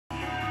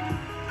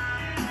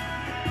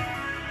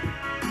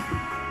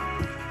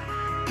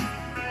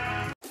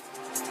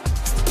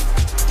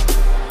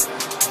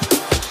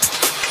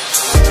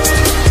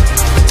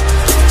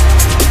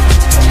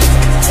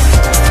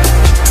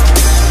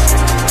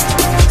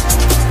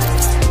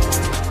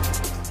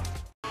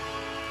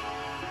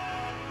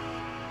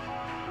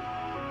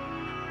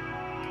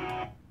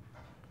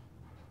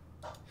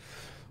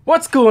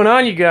What's going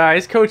on, you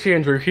guys? Coach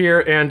Andrew here,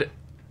 and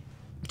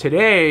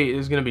today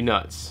is gonna be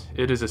nuts.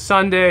 It is a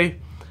Sunday.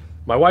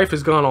 My wife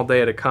is gone all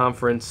day at a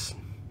conference,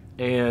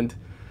 and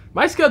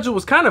my schedule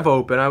was kind of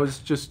open. I was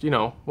just,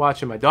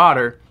 watching my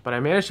daughter, but I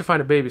managed to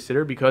find a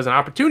babysitter because an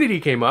opportunity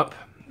came up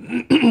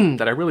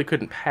that I really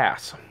couldn't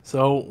pass.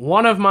 So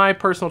one of my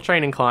personal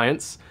training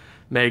clients,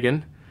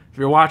 Megan, if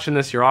you're watching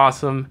this, you're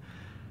awesome.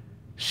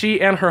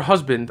 She and her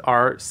husband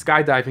are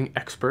skydiving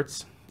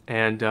experts,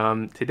 and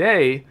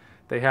today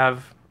they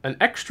have an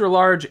extra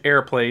large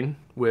airplane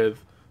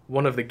with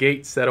one of the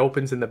gates that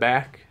opens in the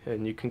back,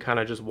 and you can kind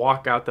of just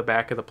walk out the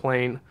back of the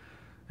plane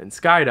and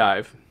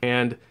skydive.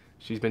 And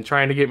she's been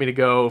trying to get me to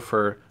go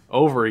for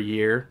over a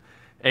year,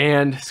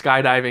 and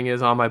skydiving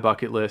is on my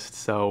bucket list.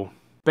 So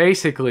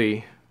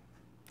basically,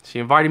 she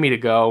invited me to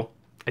go.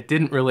 I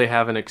didn't really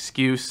have an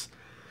excuse.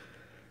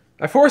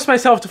 I forced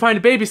myself to find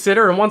a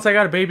babysitter, and once I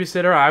got a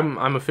babysitter,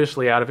 I'm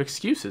officially out of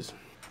excuses.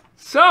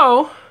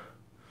 So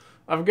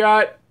I've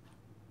got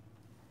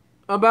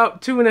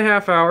about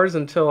 2.5 hours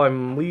until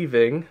I'm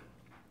leaving,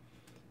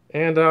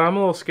 and I'm a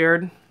little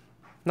scared,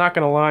 not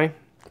gonna lie.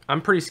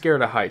 I'm pretty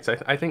scared of heights.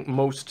 I think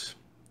most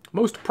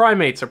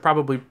primates are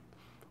probably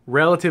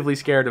relatively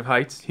scared of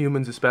heights,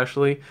 humans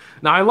especially.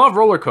 Now, I love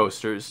roller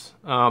coasters.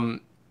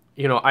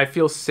 I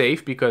feel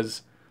safe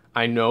because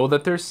I know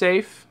that they're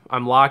safe.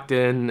 I'm locked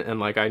in,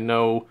 and I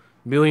know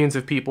millions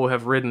of people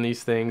have ridden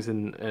these things,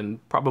 and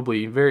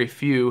probably very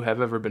few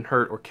have ever been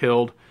hurt or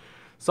killed.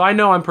 So I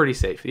know I'm pretty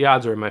safe. The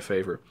odds are in my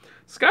favor.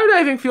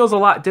 Skydiving feels a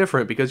lot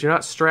different because you're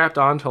not strapped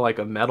onto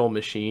a metal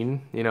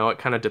machine. It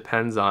kind of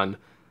depends on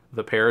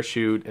the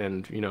parachute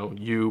and,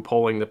 you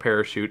pulling the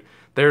parachute.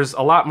 There's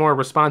a lot more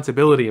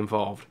responsibility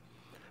involved.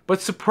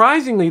 But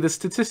surprisingly, the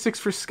statistics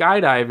for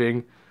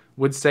skydiving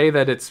would say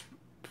that it's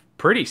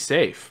pretty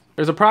safe.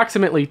 There's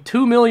approximately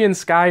 2 million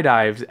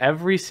skydives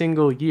every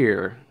single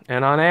year,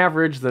 and on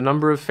average, the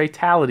number of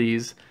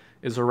fatalities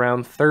is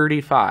around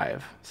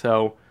 35.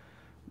 So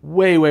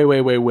way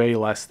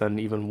less than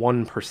even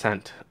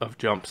 1% of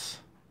jumps.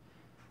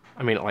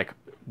 I mean,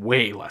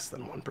 way less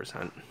than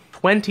 1%.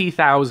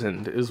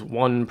 20,000 is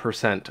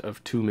 1%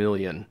 of 2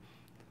 million.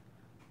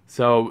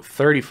 So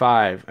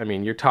 35, I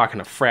mean, you're talking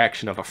a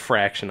fraction of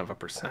a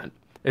percent.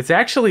 It's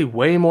actually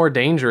way more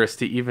dangerous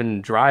to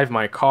even drive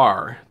my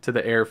car to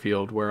the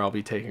airfield where I'll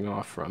be taking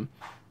off from.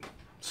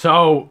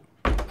 So,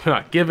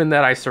 given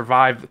that I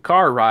survived the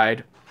car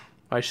ride,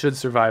 I should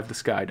survive the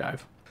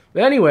skydive.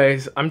 But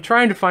anyways, I'm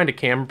trying to find a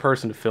camera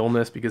person to film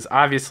this because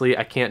obviously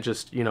I can't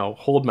just,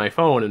 hold my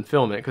phone and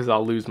film it because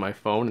I'll lose my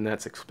phone and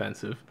that's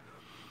expensive.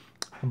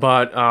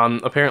 But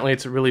apparently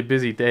it's a really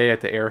busy day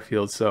at the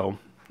airfield, so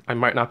I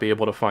might not be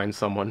able to find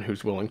someone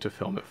who's willing to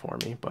film it for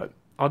me. But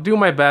I'll do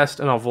my best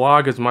and I'll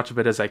vlog as much of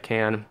it as I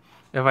can.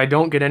 If I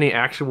don't get any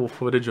actual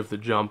footage of the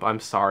jump,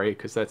 I'm sorry,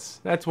 because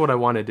that's what I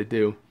wanted to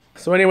do.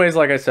 So anyways,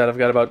 like I said, I've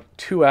got about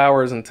 2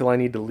 hours until I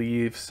need to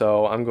leave,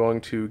 so I'm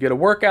going to get a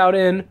workout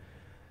in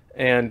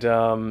and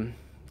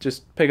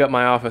just pick up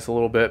my office a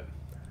little bit.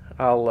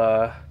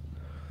 I'll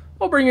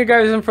bring you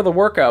guys in for the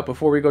workout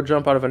before we go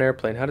jump out of an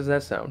airplane. How does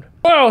that sound?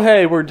 Well,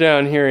 hey, we're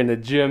down here in the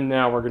gym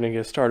now. We're gonna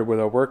get started with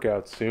our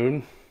workout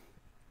soon.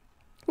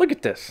 Look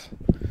at this.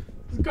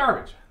 It's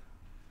garbage.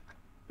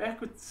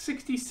 Back with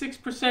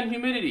 66%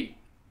 humidity.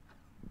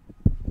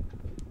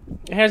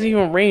 It hasn't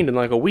even rained in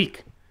a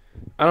week.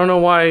 I don't know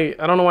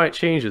why it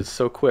changes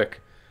so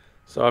quick.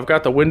 So I've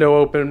got the window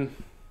open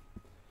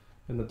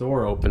and the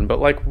door open, but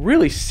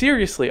really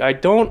seriously, I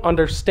don't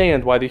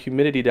understand why the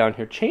humidity down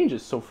here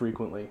changes so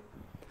frequently.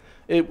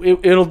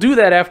 It'll do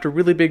that after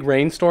really big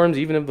rainstorms.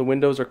 Even if the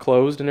windows are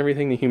closed and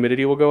everything, the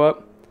humidity will go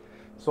up.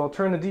 So I'll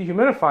turn the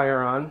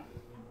dehumidifier on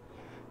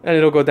and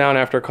it'll go down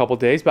after a couple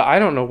days, but I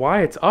don't know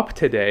why it's up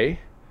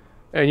today.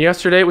 And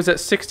yesterday it was at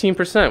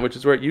 16%, which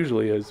is where it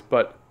usually is.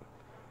 But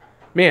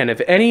man, if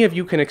any of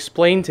you can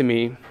explain to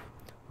me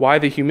why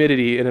the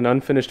humidity in an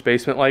unfinished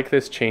basement like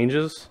this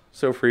changes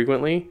so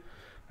frequently,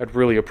 I'd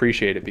really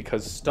appreciate it,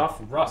 because stuff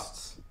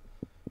rusts.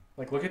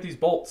 Look at these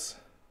bolts.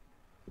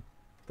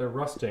 They're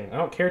rusting. I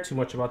don't care too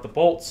much about the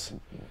bolts,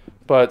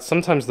 but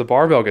sometimes the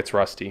barbell gets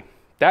rusty.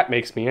 That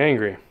makes me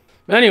angry.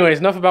 Anyways,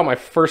 enough about my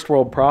first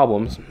world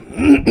problems.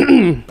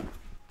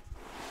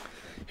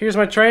 Here's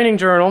my training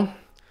journal.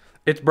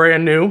 It's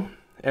brand new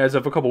as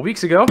of a couple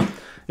weeks ago.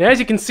 And as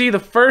you can see, the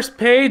first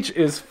page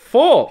is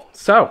full.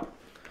 So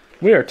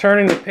we are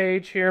turning the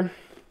page here.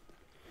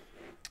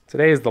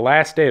 Today is the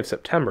last day of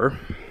September.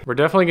 We're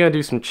definitely gonna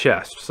do some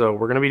chest. So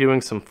we're gonna be doing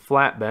some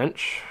flat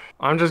bench.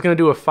 I'm just gonna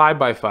do a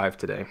 5x5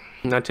 today.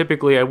 Now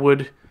typically I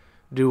would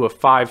do a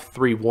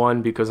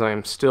 5-3-1 because I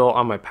am still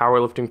on my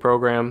powerlifting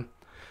program.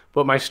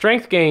 But my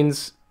strength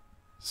gains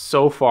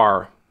so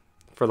far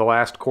for the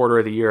last quarter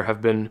of the year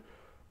have been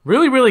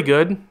really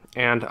good.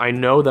 And I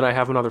know that I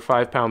have another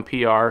 5-pound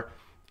PR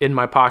in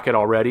my pocket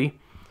already.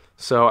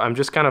 So I'm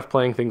just kind of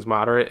playing things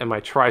moderate, and my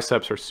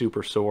triceps are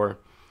super sore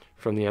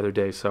from the other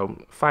day. So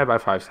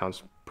 5x5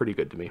 sounds pretty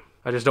good to me.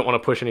 I just don't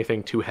want to push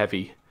anything too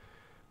heavy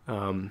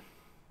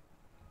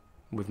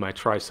with my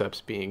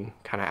triceps being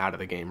kind of out of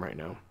the game right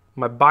now.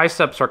 My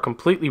biceps are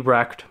completely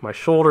wrecked. My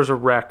shoulders are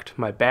wrecked.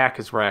 My back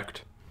is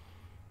wrecked.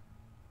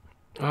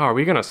 Oh, are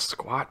we gonna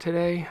squat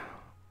today?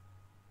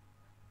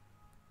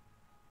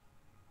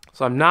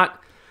 So I'm not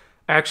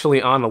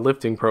actually on a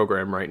lifting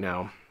program right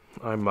now.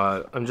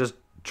 I'm just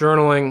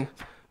journaling,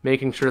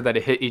 making sure that I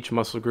hit each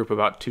muscle group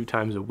about 2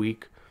 times a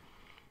week,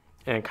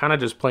 and kind of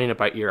just playing it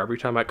by ear. Every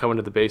time I come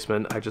into the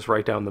basement, I just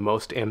write down the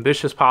most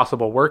ambitious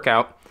possible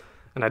workout,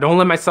 and I don't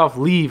let myself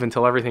leave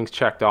until everything's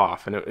checked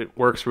off, and it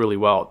works really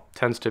well. It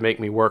tends to make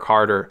me work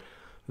harder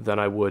than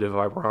I would if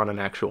I were on an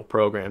actual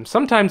program.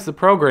 Sometimes the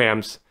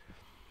programs,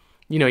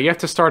 you know, you have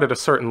to start at a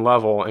certain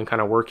level and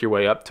kind of work your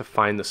way up to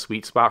find the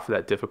sweet spot for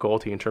that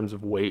difficulty in terms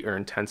of weight or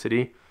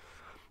intensity.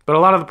 But a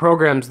lot of the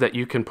programs that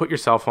you can put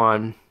yourself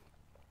on,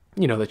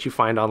 you know, that you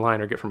find online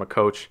or get from a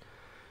coach,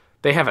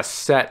 they have a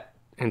set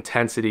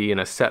intensity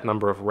and a set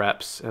number of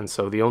reps. And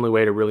so the only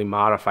way to really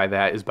modify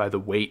that is by the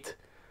weight.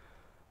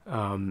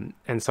 And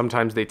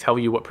sometimes they tell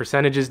you what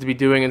percentages to be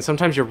doing, and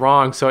sometimes you're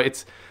wrong. So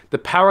the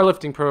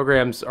powerlifting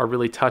programs are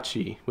really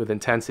touchy with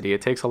intensity.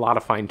 It takes a lot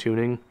of fine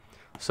tuning.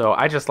 So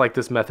I just like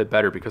this method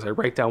better because I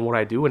write down what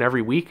I do, and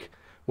every week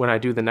when I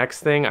do the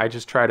next thing, I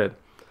just try to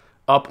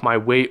up my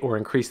weight or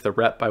increase the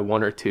rep by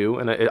 1 or 2,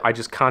 and I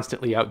just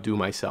constantly outdo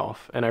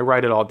myself, and I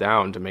write it all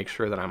down to make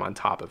sure that I'm on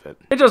top of it.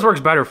 It just works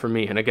better for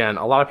me, and again,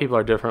 a lot of people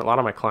are different. A lot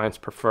of my clients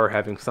prefer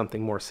having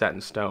something more set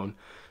in stone,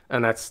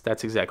 and that's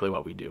exactly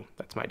what we do.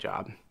 That's my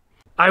job.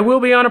 I will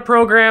be on a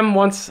program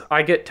once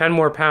I get 10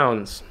 more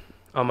pounds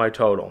on my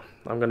total.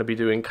 I'm going to be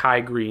doing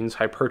Kai Green's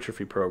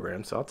hypertrophy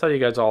program, so I'll tell you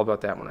guys all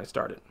about that when I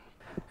start it.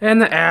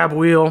 And the ab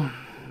wheel.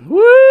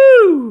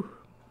 Woo!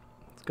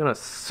 It's gonna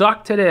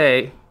suck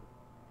today.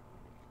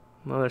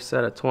 Another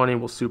set of 20,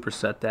 we'll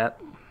superset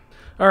that.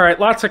 All right,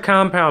 lots of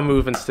compound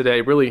movements today.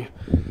 Really,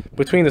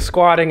 between the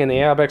squatting and the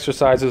ab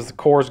exercises, the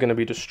core is gonna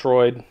be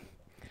destroyed.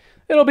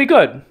 It'll be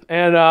good.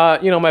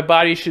 And, you know, my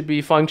body should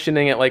be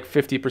functioning at like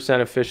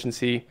 50%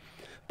 efficiency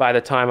by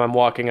the time I'm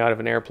walking out of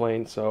an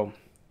airplane, so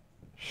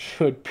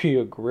should be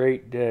a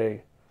great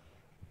day.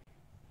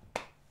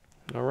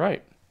 All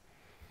right.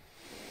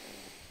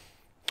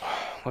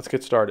 Let's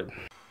get started.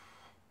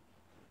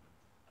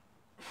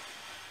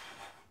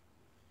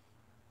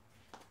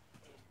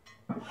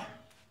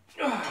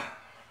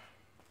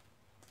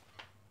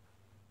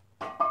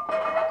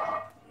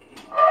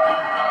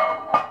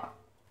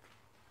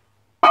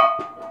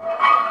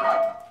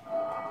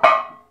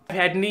 I've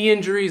had knee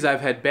injuries,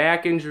 I've had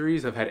back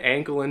injuries, I've had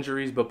ankle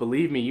injuries, but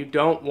believe me, you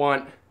don't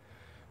want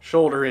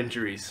shoulder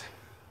injuries.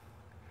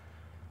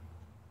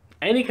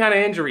 Any kind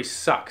of injury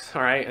sucks,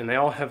 all right? And they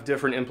all have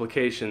different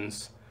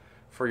implications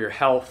for your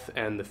health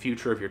and the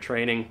future of your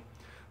training.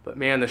 But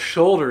man, the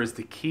shoulder is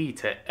the key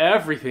to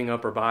everything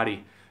upper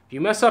body. If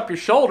you mess up your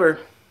shoulder,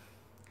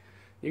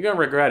 you're gonna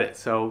regret it.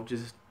 So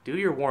just do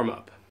your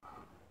warm-up.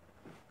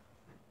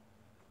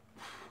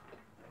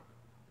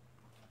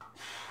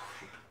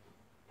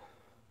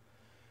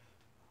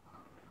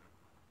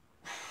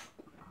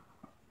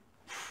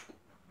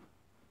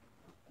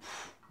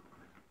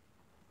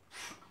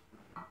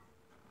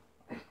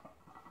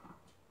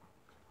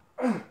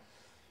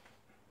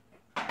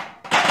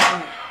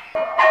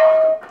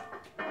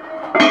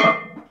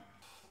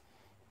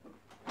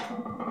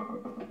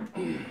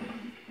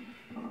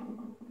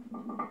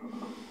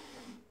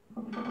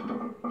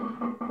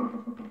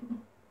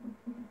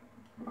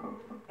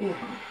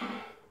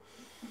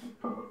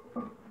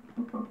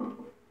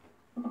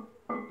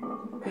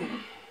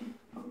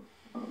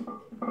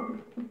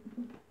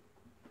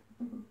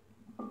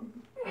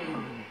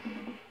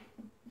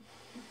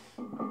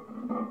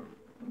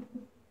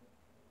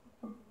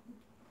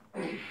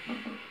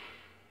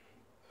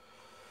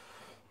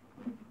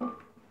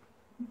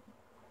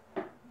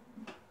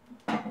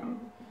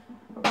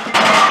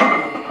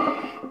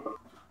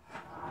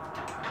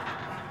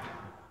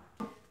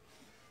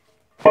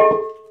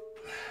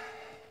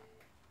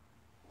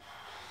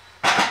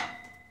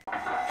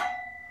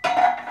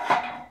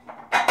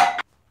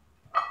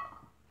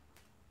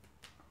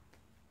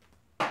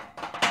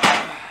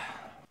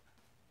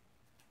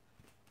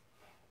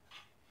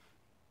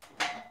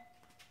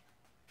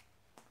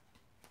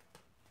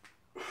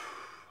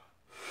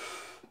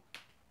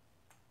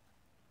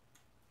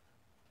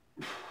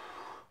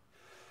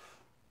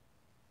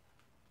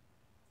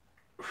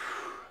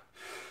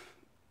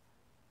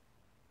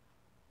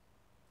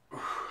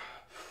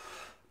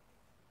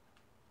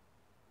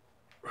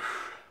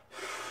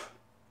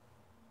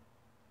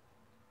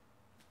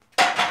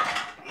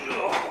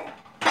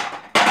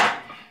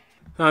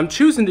 I'm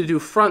choosing to do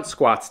front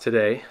squats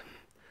today.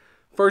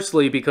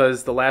 Firstly,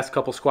 because the last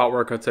couple squat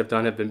workouts I've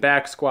done have been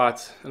back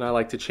squats, and I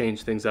like to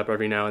change things up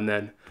every now and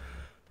then.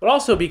 But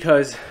also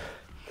because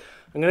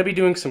I'm going to be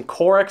doing some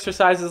core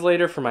exercises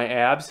later for my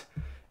abs,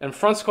 and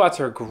front squats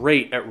are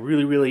great at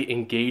really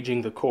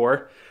engaging the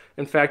core.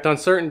 In fact, on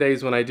certain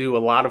days when I do a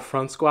lot of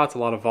front squats, a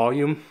lot of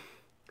volume,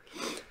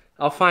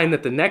 I'll find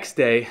that the next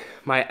day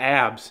my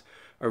abs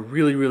are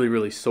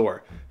really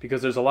sore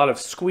because there's a lot of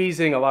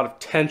squeezing, a lot of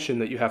tension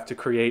that you have to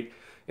create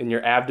in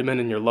your abdomen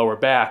and your lower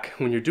back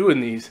when you're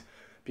doing these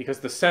because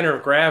the center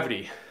of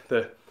gravity,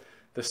 the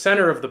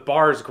center of the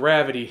bar's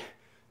gravity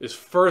is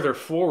further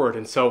forward,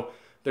 and so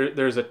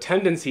there's a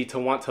tendency to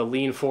want to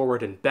lean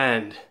forward and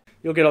bend.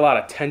 You'll get a lot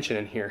of tension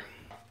in here.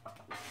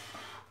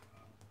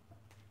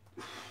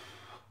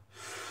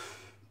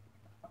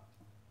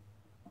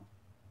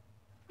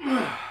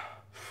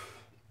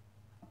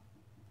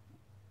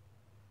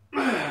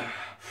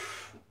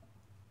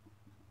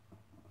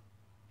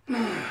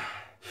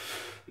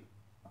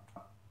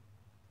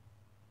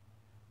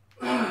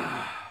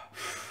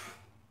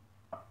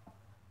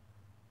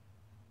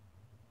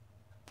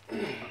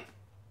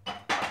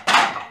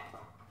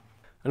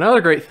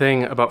 Another great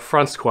thing about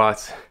front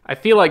squats, I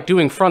feel like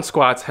doing front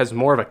squats has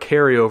more of a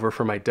carryover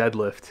for my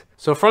deadlift.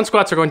 So front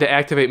squats are going to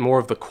activate more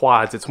of the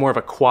quads. It's more of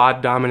a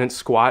quad dominant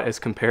squat as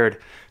compared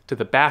to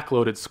the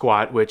back-loaded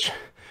squat, which,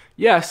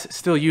 yes,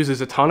 still uses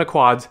a ton of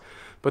quads,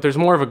 but there's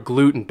more of a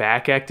glute and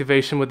back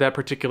activation with that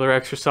particular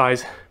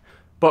exercise.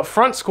 But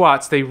front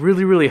squats, they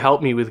really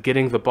help me with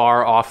getting the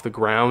bar off the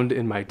ground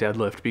in my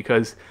deadlift,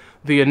 because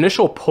the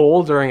initial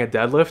pull during a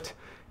deadlift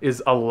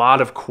is a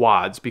lot of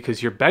quads,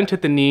 because you're bent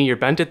at the knee, you're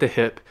bent at the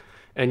hip,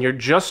 and you're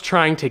just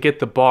trying to get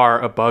the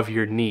bar above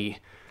your knee.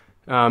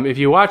 If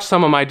you watch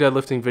some of my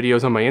deadlifting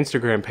videos on my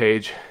Instagram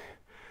page,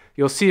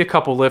 you'll see a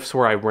couple lifts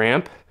where I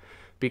ramp,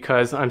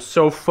 because I'm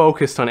so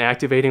focused on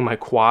activating my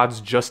quads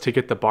just to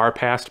get the bar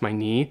past my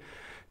knee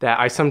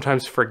that I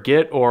sometimes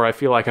forget, or I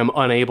feel like I'm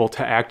unable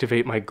to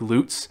activate my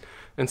glutes.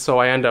 And so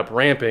I end up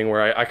ramping,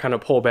 where I kind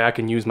of pull back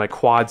and use my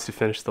quads to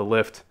finish the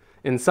lift.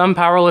 In some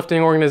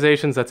powerlifting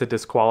organizations, that's a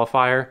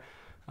disqualifier.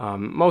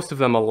 Most of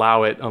them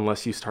allow it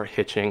unless you start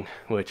hitching,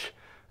 which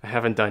I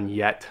haven't done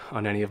yet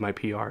on any of my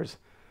PRs.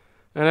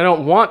 And I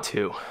don't want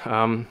to,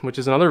 which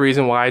is another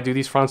reason why I do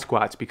these front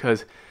squats,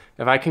 because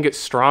if I can get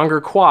stronger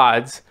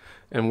quads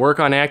and work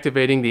on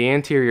activating the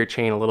anterior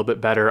chain a little bit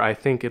better, I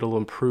think it'll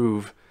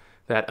improve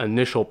that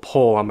initial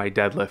pull on my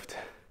deadlift.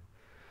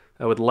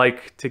 I would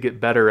like to get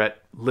better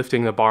at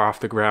lifting the bar off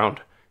the ground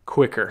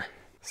quicker.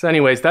 So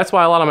anyways, that's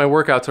why a lot of my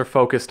workouts are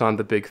focused on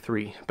the big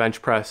three: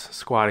 bench press,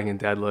 squatting, and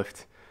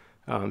deadlift.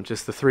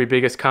 Just the three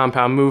biggest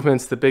compound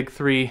movements. The big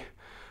three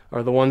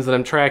are the ones that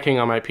I'm tracking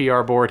on my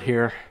PR board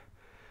here.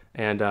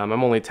 And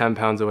I'm only 10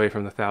 pounds away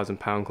from the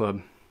 1,000-pound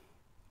club.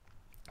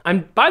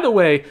 By the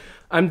way,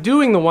 I'm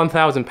doing the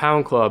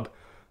 1,000-pound club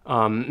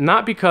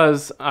not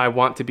because I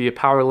want to be a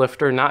power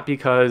lifter, not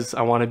because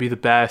I want to be the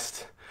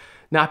best,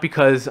 not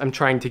because I'm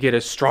trying to get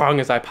as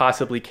strong as I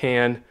possibly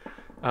can.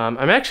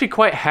 I'm actually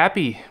quite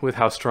happy with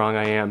how strong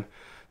I am.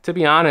 To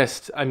be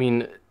honest, I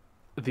mean,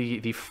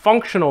 the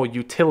functional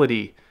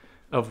utility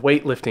of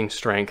weightlifting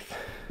strength,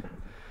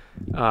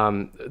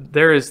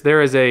 there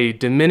is a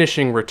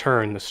diminishing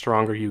return the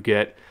stronger you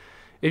get.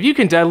 If you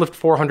can deadlift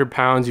 400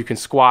 pounds, you can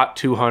squat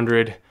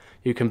 200,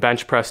 you can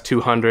bench press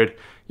 200,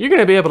 you're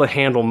going to be able to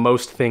handle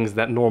most things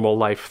that normal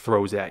life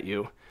throws at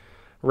you,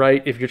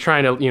 right? If you're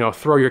trying to,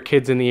 throw your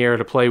kids in the air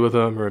to play with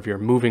them, or if you're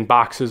moving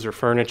boxes or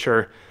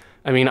furniture,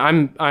 I mean,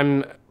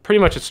 I'm pretty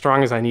much as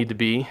strong as I need to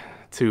be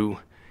to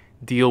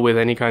deal with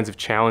any kinds of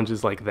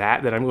challenges like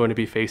that I'm going to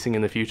be facing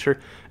in the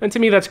future. And to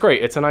me, that's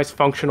great. It's a nice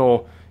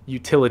functional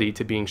utility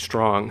to being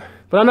strong.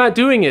 But I'm not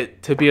doing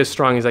it to be as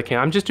strong as I can.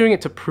 I'm just doing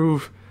it to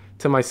prove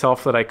to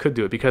myself that I could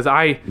do it, because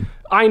I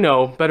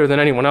know better than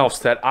anyone else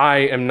that I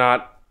am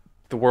not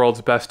the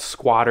world's best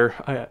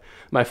squatter.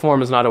 My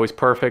form is not always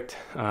perfect.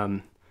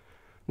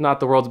 Not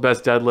the world's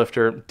best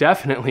deadlifter.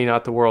 Definitely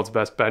not the world's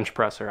best bench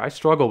presser. I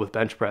struggle with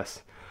bench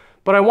press.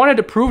 But I wanted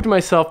to prove to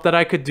myself that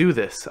I could do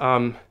this.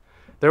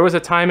 There was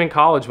a time in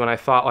college when I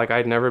thought like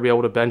I'd never be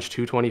able to bench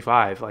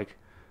 225. Like,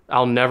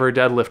 I'll never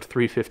deadlift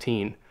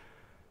 315.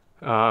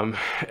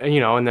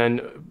 And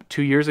then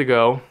 2 years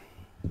ago,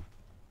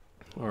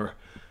 or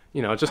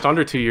just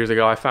under 2 years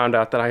ago, I found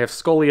out that I have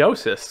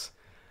scoliosis.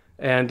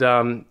 And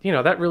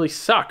that really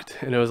sucked.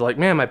 And it was like,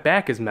 man, my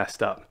back is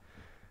messed up.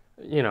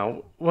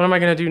 What am I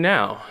gonna do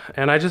now?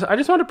 And I just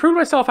wanted to prove to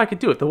myself I could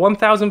do it. The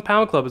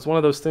 1,000-pound club is one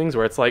of those things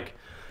where it's like,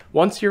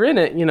 once you're in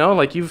it,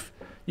 like you've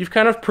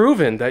kind of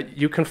proven that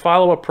you can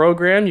follow a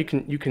program, you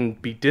can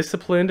be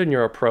disciplined in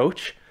your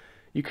approach,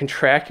 you can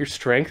track your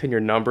strength and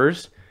your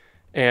numbers,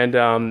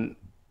 and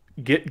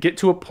get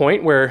to a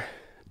point where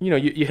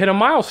you hit a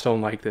milestone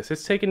like this.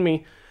 It's taken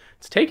me.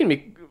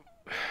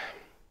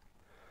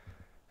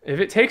 If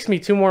it takes me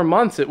 2 more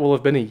months, it will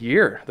have been a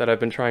year that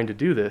I've been trying to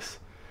do this.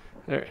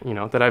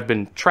 That I've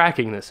been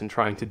tracking this and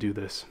trying to do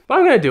this. But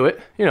I'm gonna do it.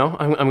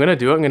 I'm gonna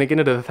do it. I'm gonna get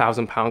into the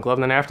 1,000-pound club,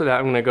 and then after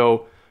that, I'm gonna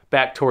go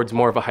back towards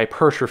more of a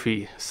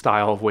hypertrophy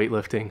style of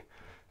weightlifting,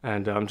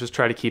 and just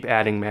try to keep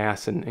adding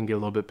mass and get a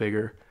little bit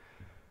bigger.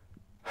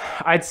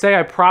 I'd say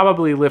I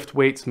probably lift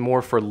weights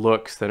more for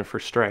looks than for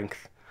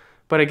strength,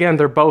 but again,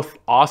 they're both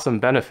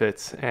awesome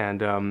benefits,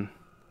 and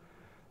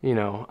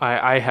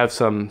I have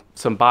some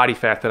body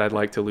fat that I'd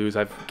like to lose.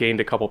 I've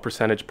gained a couple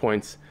percentage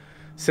points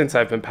since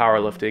I've been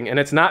powerlifting, and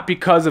it's not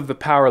because of the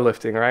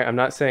powerlifting, right? I'm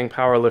not saying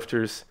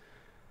powerlifters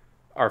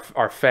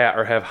are fat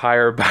or have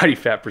higher body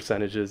fat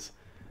percentages.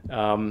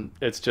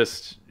 It's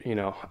just,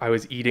 I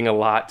was eating a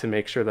lot to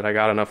make sure that I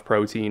got enough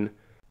protein.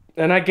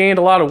 And I gained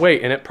a lot of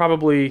weight, and it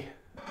probably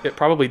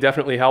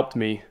definitely helped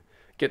me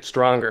get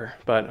stronger,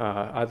 but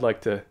I'd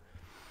like to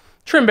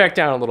trim back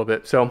down a little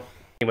bit. So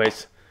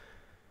anyways,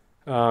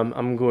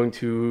 I'm going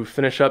to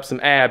finish up some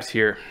abs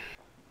here.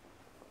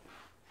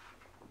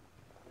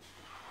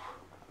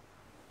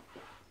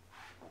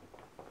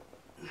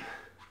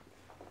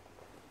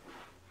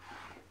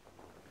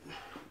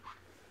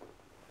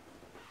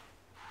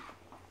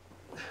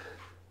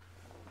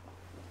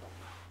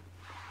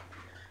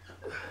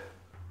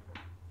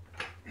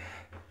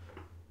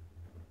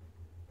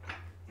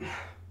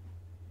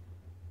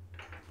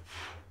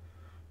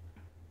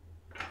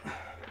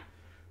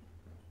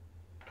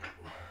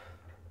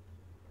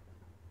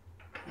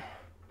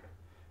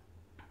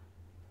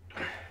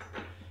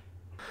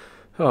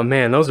 Oh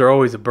man, those are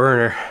always a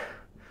burner.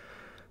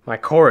 My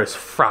core is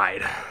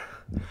fried.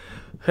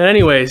 But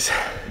anyways,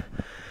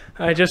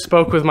 I just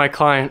spoke with my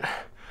client.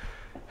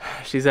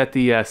 She's at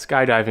the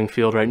skydiving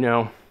field right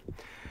now.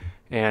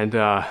 And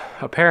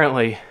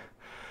apparently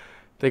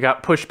they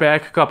got pushed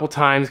back a couple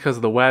times because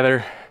of the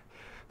weather.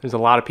 There's a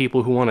lot of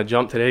people who want to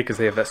jump today because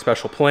they have that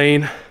special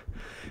plane.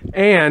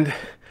 And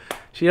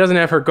she doesn't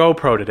have her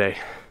GoPro today.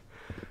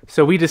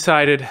 So we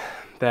decided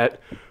that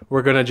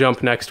we're gonna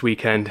jump next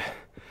weekend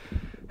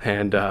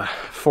and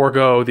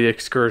forego the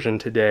excursion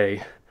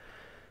today.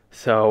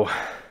 So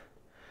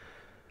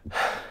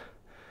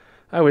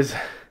I was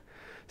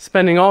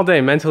spending all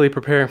day mentally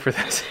preparing for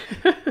this.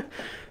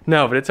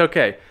 No, but it's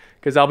okay,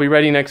 because I'll be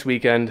ready next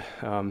weekend.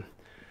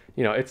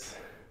 You know, it's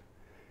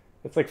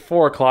like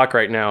 4 o'clock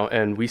right now,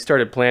 and we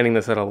started planning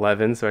this at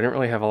 11, so I didn't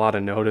really have a lot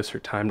of notice or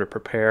time to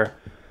prepare.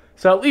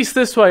 So at least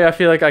this way I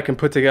feel like I can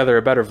put together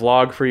a better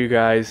vlog for you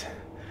guys.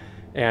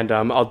 And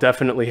I'll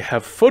definitely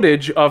have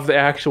footage of the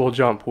actual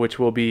jump, which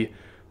will be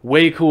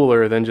way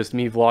cooler than just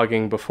me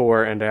vlogging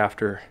before and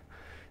after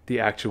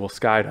the actual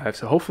skydive.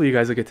 So hopefully you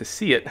guys will get to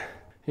see it.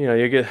 You know,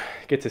 you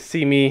get to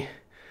see me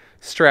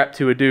strapped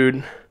to a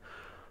dude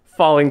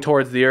falling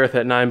towards the earth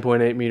at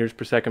 9.8 meters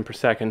per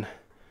second.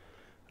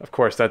 Of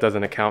course, that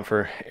doesn't account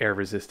for air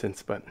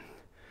resistance, but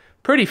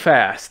pretty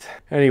fast.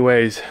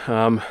 Anyways,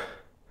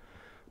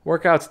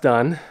 workout's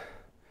done.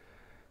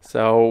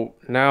 So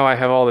now I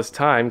have all this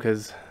time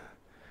because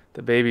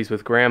the baby's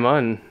with grandma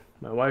and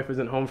my wife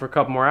isn't home for a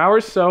couple more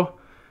hours, so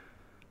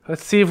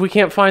let's see if we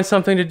can't find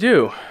something to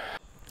do.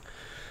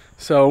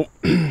 So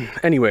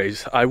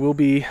anyways, I will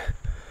be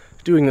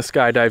doing the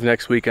skydive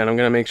next weekend. I'm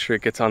gonna make sure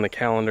it gets on the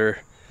calendar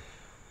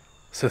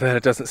so that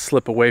it doesn't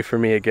slip away from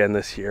me again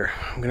this year.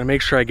 I'm gonna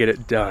make sure I get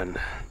it done.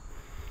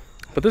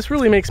 But this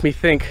really makes me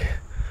think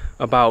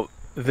about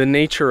the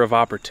nature of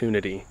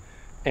opportunity.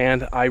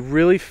 And I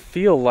really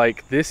feel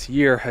like this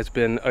year has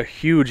been a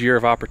huge year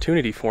of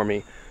opportunity for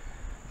me.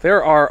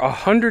 There are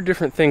 100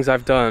 different things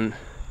I've done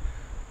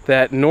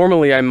that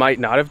normally I might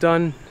not have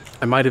done.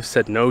 I might have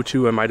said no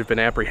to, I might have been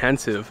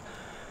apprehensive.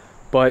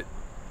 But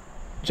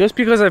just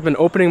because I've been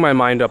opening my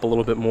mind up a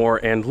little bit more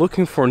and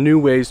looking for new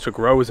ways to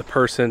grow as a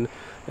person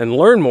and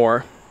learn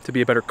more to be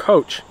a better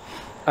coach,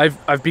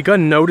 I've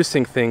begun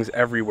noticing things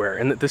everywhere.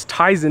 And this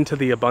ties into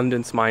the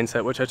abundance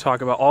mindset, which I talk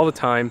about all the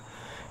time.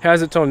 It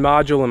has its own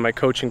module in my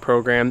coaching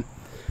program.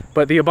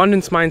 But the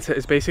abundance mindset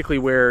is basically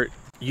where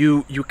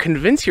you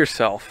convince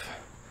yourself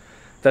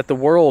that the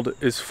world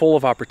is full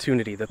of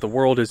opportunity, that the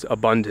world is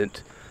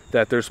abundant,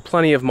 that there's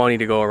plenty of money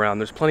to go around,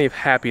 there's plenty of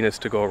happiness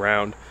to go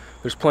around,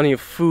 there's plenty of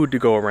food to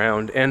go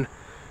around. And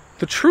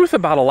the truth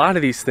about a lot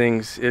of these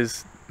things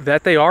is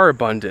that they are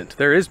abundant.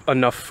 There is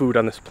enough food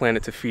on this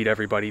planet to feed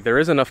everybody. There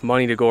is enough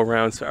money to go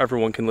around so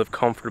everyone can live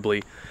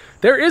comfortably.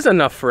 There is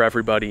enough for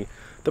everybody.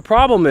 The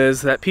problem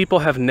is that people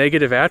have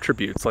negative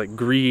attributes like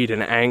greed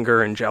and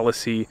anger and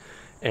jealousy,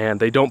 and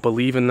they don't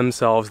believe in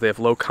themselves, they have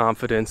low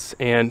confidence,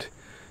 and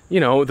you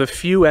know, the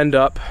few end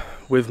up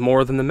with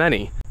more than the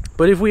many.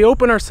 But if we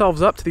open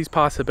ourselves up to these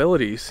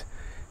possibilities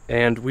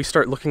and we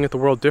start looking at the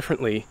world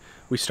differently,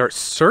 we start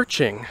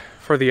searching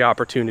for the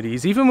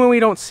opportunities, even when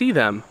we don't see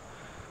them,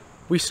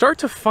 we start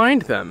to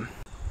find them.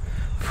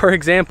 For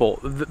example,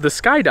 the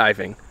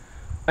skydiving.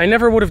 I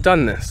never would have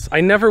done this. I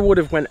never would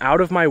have went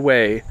out of my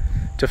way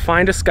to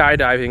find a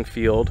skydiving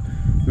field,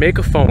 make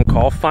a phone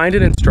call, find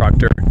an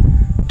instructor,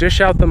 dish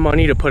out the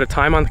money to put a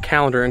time on the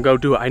calendar and go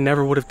do it. I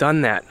never would have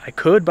done that. I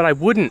could, but I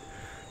wouldn't.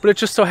 But it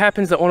just so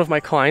happens that one of my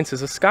clients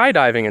is a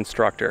skydiving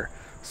instructor.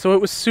 So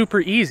it was super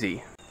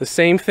easy. The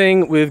same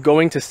thing with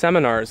going to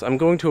seminars. I'm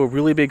going to a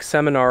really big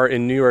seminar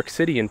in New York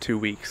City in 2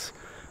 weeks.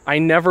 I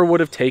never would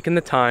have taken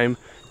the time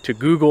to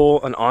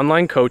Google an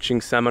online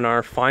coaching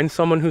seminar, find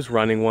someone who's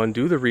running one,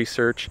 do the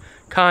research,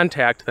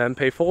 contact them,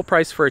 pay full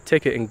price for a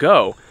ticket and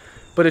go.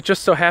 But it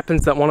just so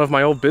happens that one of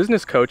my old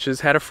business coaches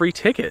had a free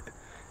ticket.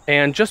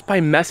 And just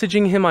by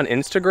messaging him on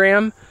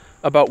Instagram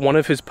about one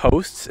of his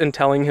posts and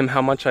telling him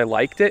how much I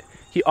liked it,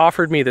 he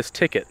offered me this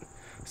ticket.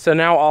 So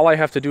now all I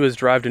have to do is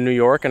drive to New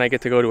York and I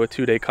get to go to a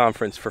 2-day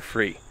conference for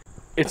free.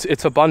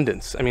 It's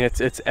abundance. I mean,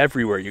 it's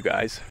everywhere, you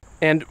guys.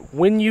 And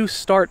when you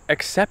start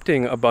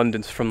accepting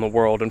abundance from the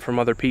world and from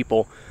other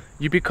people,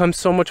 you become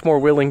so much more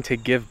willing to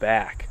give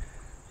back.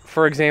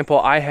 For example,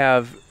 I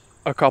have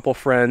a couple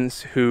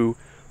friends who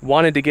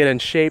wanted to get in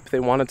shape. They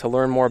wanted to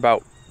learn more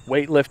about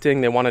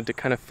weightlifting. They wanted to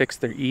kind of fix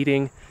their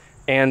eating,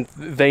 and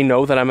they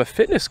know that I'm a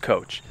fitness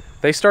coach.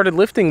 They started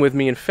lifting with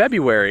me in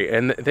February,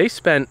 and they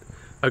spent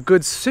a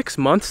good 6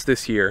 months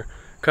this year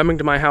coming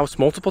to my house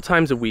multiple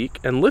times a week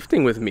and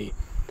lifting with me.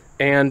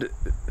 And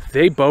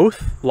they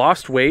both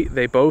lost weight.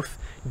 They both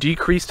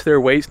decreased their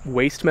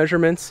waist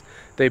measurements.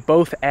 They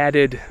both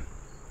added,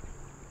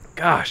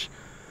 gosh,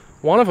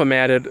 one of them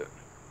added,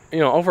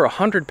 over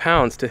 100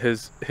 pounds to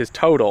his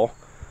total.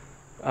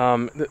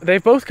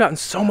 They've both gotten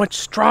so much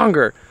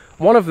stronger.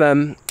 One of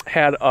them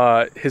had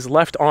his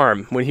left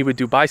arm, when he would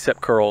do bicep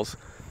curls,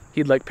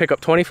 he'd like pick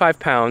up 25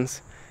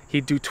 pounds,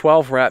 he'd do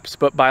 12 reps,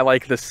 but by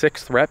like the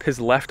 6th rep, his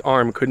left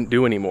arm couldn't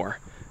do anymore,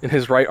 and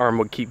his right arm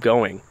would keep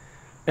going.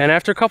 And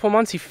after a couple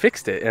months, he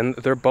fixed it, and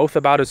they're both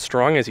about as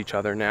strong as each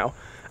other now.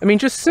 I mean,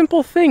 just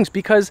simple things,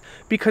 because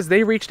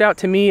they reached out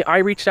to me, I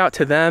reached out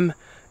to them,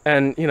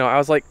 and, I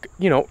was like,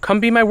 come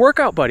be my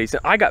workout buddies.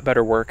 And I got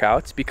better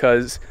workouts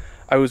because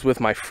I was with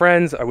my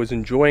friends, I was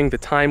enjoying the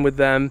time with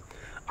them.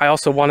 I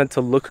also wanted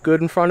to look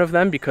good in front of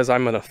them because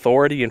I'm an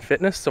authority in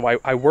fitness, so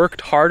I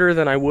worked harder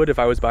than I would if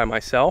I was by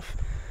myself.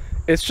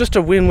 It's just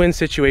a win-win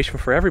situation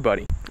for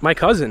everybody. My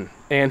cousin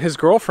and his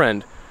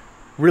girlfriend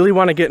really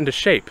want to get into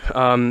shape.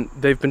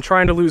 They've been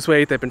trying to lose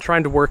weight, they've been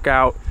trying to work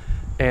out,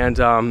 and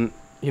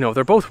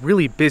they're both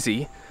really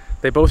busy.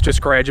 They both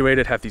just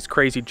graduated, have these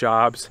crazy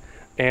jobs,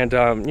 and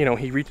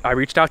I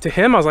reached out to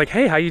him. I was like,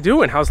 hey, how you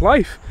doing? How's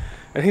life?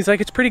 And he's like,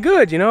 it's pretty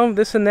good,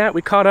 this and that.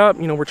 We caught up,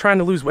 we're trying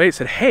to lose weight. I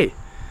said, hey,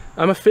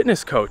 I'm a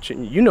fitness coach,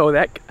 and you know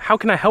that. How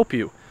can I help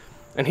you?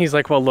 And he's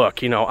like, well, look,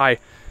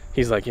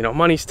 he's like,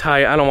 money's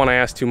tight. I don't want to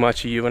ask too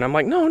much of you. And I'm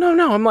like, no.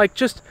 I'm like,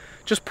 just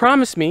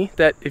promise me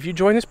that if you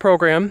join this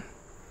program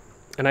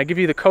and I give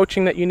you the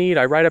coaching that you need,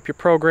 I write up your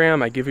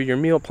program, I give you your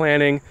meal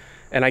planning,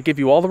 and I give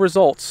you all the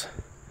results,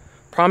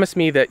 promise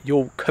me that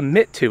you'll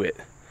commit to it.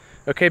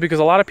 Okay? Because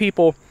a lot of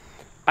people,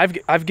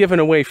 I've given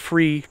away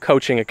free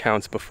coaching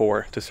accounts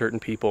before to certain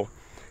people,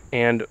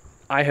 and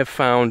I have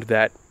found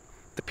that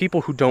the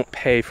people who don't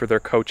pay for their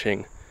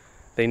coaching,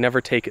 they never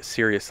take it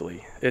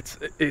seriously.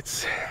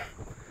 It's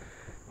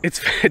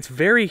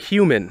very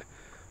human,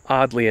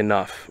 oddly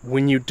enough.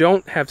 When you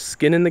don't have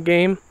skin in the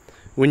game,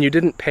 when you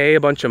didn't pay a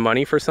bunch of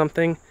money for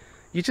something,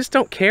 you just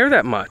don't care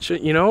that much.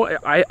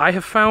 I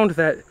have found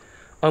that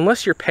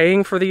unless you're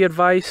paying for the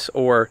advice,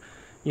 or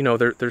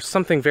there's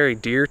something very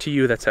dear to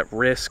you that's at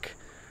risk,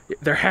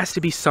 there has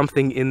to be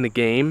something in the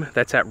game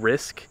that's at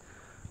risk.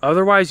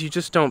 Otherwise, you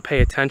just don't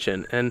pay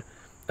attention. And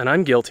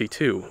I'm guilty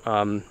too.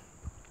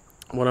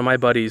 One of my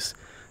buddies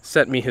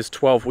sent me his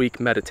 12-week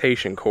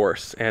meditation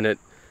course, and it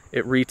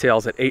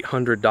retails at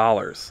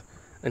 $800,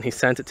 and he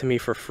sent it to me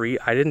for free.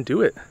 I didn't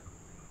do it.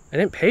 I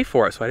didn't pay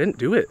for it, so I didn't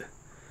do it.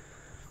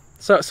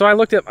 So I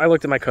looked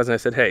at my cousin. I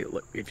said, hey,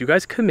 look, if you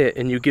guys commit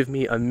and you give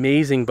me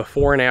amazing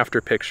before and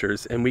after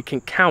pictures, and we can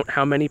count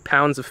how many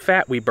pounds of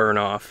fat we burn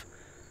off,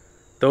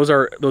 those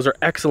are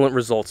excellent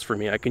results for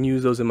me. I can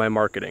use those in my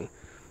marketing.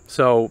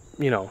 So,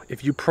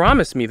 if you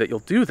promise me that you'll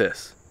do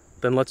this,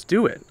 then let's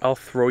do it. I'll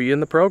throw you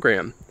in the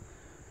program.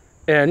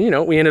 And,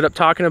 we ended up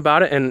talking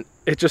about it, and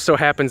it just so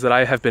happens that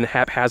I have been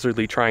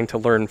haphazardly trying to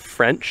learn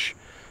French.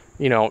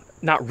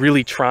 Not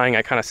really trying,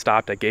 I kind of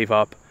stopped, I gave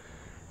up.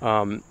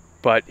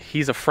 But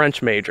he's a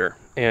French major,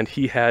 and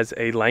he has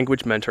a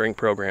language mentoring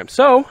program.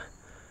 So,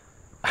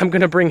 I'm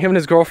going to bring him and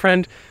his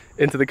girlfriend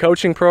into the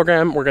coaching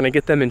program. We're going to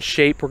get them in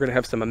shape. We're going to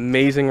have some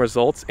amazing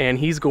results, and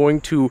he's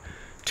going to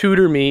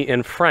tutor me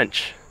in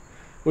French,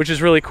 which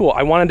is really cool.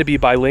 I wanted to be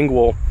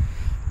bilingual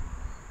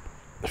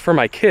for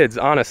my kids,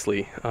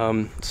 honestly.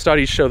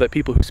 Studies show that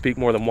people who speak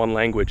more than one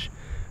language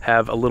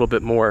have a little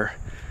bit more,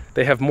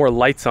 they have more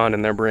lights on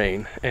in their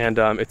brain, and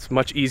it's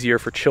much easier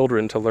for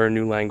children to learn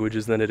new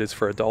languages than it is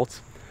for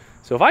adults.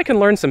 So if I can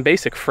learn some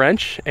basic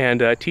French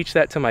and teach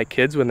that to my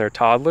kids when they're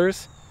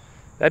toddlers,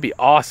 that'd be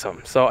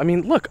awesome. So, I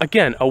mean, look,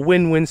 again, a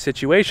win-win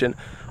situation,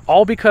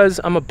 all because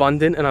I'm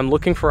abundant and I'm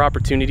looking for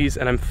opportunities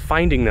and I'm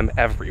finding them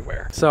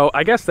everywhere. So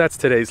I guess that's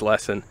today's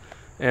lesson.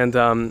 And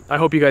I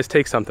hope you guys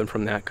take something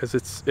from that, because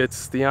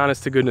it's the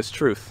honest to goodness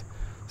truth.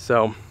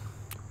 So,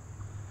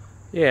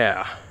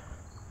 yeah.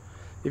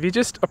 If you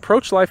just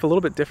approach life a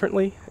little bit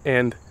differently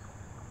and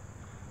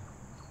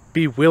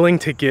be willing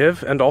to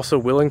give and also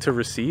willing to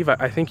receive,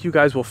 I think you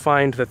guys will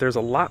find that there's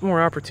a lot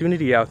more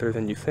opportunity out there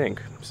than you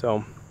think.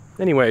 So,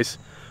 anyways,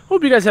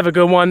 hope you guys have a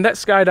good one. That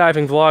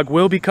skydiving vlog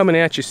will be coming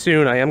at you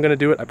soon. I am going to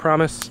do it, I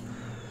promise.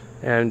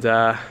 And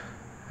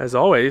as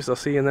always, I'll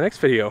see you in the next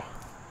video.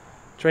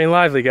 Train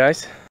lively,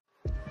 guys.